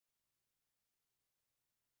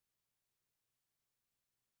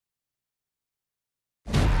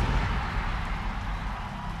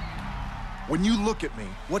When you look at me,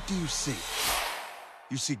 what do you see?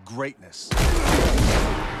 You see greatness.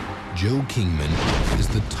 Joe Kingman is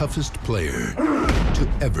the toughest player to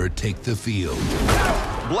ever take the field.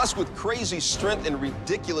 Blessed with crazy strength and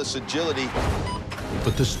ridiculous agility.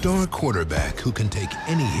 But the star quarterback who can take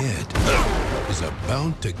any hit is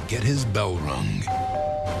about to get his bell rung.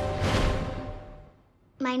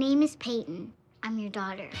 My name is Peyton. I'm your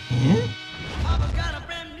daughter.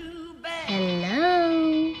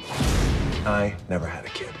 Hello? I never had a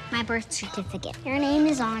kid. My birth certificate. Your name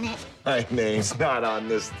is on it. My name's not on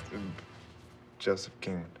this. Joseph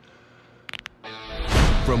Kingman.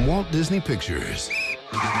 From Walt Disney Pictures,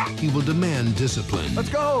 he will demand discipline. Let's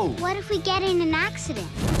go! What if we get in an accident?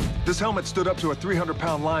 This helmet stood up to a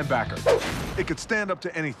 300-pound linebacker. It could stand up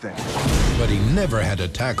to anything. But he never had a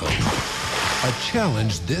tackle. A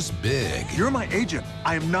challenge this big. You're my agent.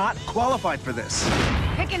 I am not qualified for this.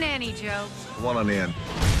 Pick a nanny, Joe. One on the end.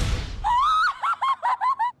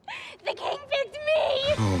 The king picked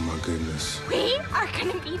me! Oh, my goodness. We are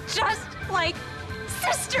gonna be just like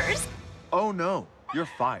sisters. Oh, no. You're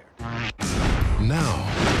fired. Now,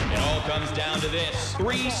 It all comes down to this.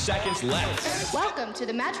 3 seconds left. Welcome to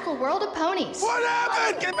the magical world of ponies. What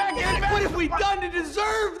happened? Get back in! What have we done to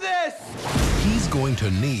deserve this? he's going to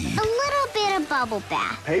need A little bit of bubble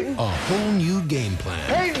bath. Peyton? a whole new game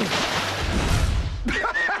plan. Peyton!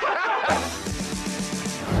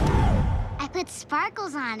 I put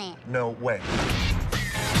sparkles on it. No way.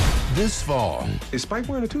 This fall, Is Spike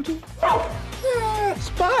wearing a tutu?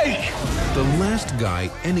 Spike! the last guy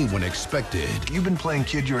anyone expected You've been playing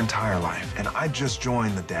kid your entire life, and I just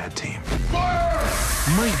joined the dad team.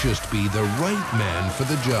 might just be the right man for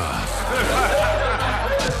the job.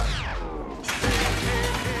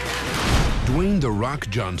 Dwayne "The Rock"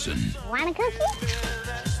 Johnson Want a cookie?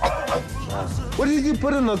 What did you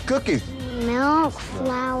put in those cookies? Milk,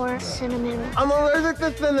 flour, cinnamon. I'm allergic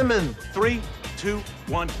to cinnamon. 3, 2,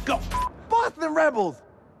 1, go. Boston Rebels,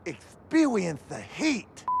 experience the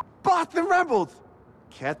heat. Boston Rebels,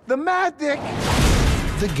 catch the magic.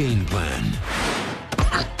 the game plan.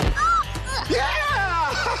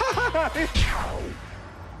 Yeah!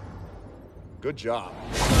 Good job.